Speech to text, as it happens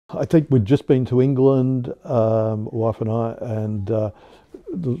I think we'd just been to England, wife and I, and the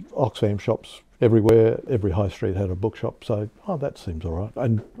Oxfam shops everywhere. Every high street had a bookshop, so that seems all right.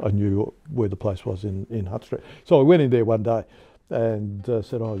 And I knew where the place was in Hutt Street. So I went in there one day and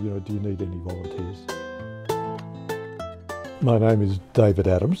said, do you need any volunteers? My name is David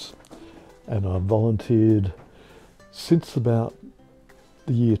Adams, and I've volunteered since about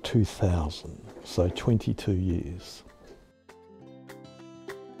the year 2000, so 22 years.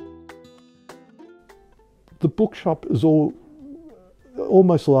 The bookshop is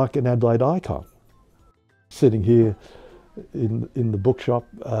almost like an Adelaide icon. Sitting here in the bookshop,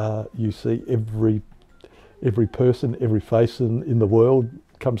 you see every person, every face in the world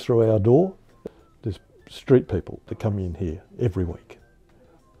comes through our door. There's street people that come in here every week,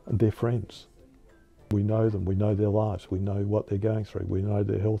 and they're friends. We know them, we know their lives, we know what they're going through, we know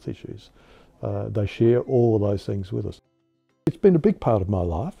their health issues. They share all of those things with us. It's been a big part of my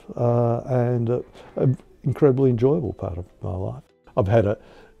life and an incredibly enjoyable part of my life. I've had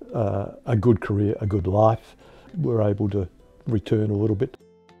a good career, a good life. We're able to return a little bit.